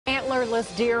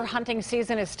Antlerless deer hunting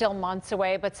season is still months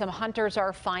away, but some hunters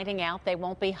are finding out they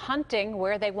won't be hunting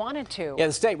where they wanted to. Yeah,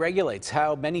 the state regulates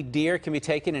how many deer can be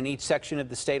taken in each section of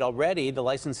the state already. The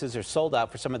licenses are sold out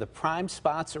for some of the prime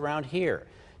spots around here.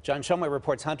 John Shumway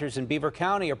reports hunters in Beaver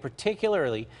County are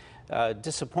particularly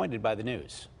disappointed by the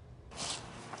news.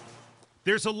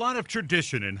 There's a lot of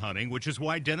tradition in hunting, which is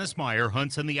why Dennis Meyer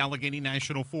hunts in the Allegheny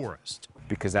National Forest.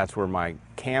 Because that's where my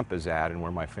camp is at and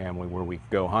where my family, where we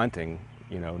go hunting,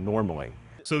 normally.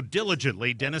 So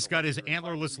diligently, Dennis got his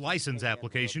antlerless license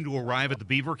application to arrive at the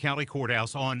Beaver County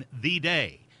Courthouse on the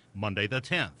day, Monday the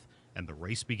 10th, and the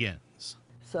race begins.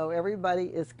 So everybody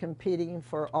is competing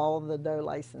for all of the doe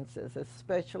licenses,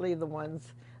 especially the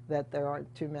ones that there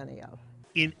aren't too many of.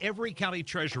 In every county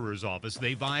treasurer's office,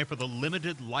 they vie for the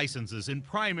limited licenses in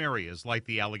prime areas like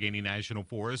the Allegheny National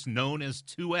Forest, known as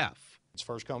 2F. It's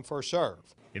first come, first serve.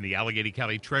 In the Allegheny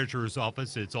County Treasurer's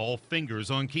office, it's all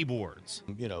fingers on keyboards.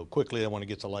 Quickly they want to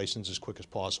get the license as quick as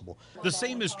possible. The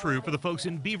same is true for the folks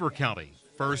in Beaver County.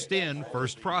 First in,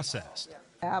 first processed.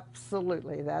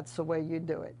 Absolutely, that's the way you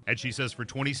do it. And she says for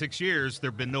 26 years,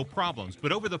 there have been no problems.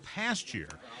 But over the past year,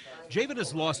 Javen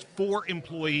has lost 4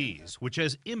 employees, which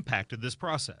has impacted this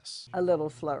process. A little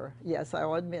slower. Yes,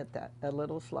 I'll admit that, a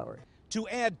little slower. To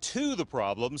add to the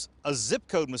problems, a zip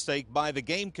code mistake by the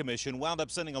Game Commission wound up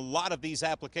sending a lot of these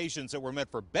applications that were meant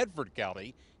for Bedford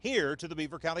County here to the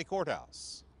Beaver County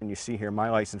Courthouse. And you see here, my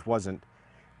license wasn't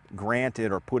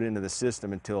granted or put into the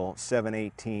system until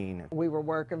 7/18. We were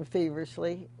working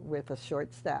feverishly with a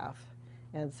short staff,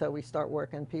 and so we start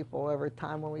working people every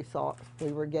time when we saw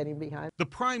we were getting behind. The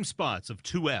prime spots of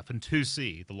 2F and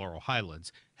 2C, the Laurel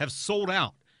Highlands, have sold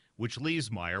out, which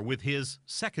leaves Meyer with his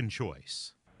second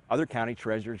choice. Other county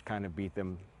treasurers kind of beat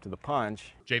them to the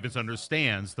punch. Javens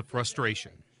understands the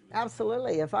frustration.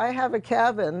 Absolutely. If I have a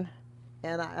cabin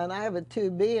and I have a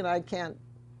 2B and I can't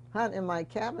hunt in my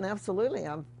cabin, absolutely.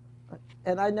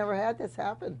 And I never had this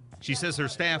happen. She says her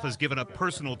staff has given up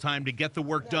personal time to get the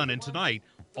work done, and tonight,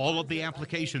 all of the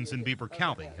applications in Beaver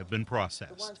County have been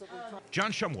processed.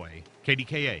 John Shumway,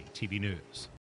 KDKA-TV News.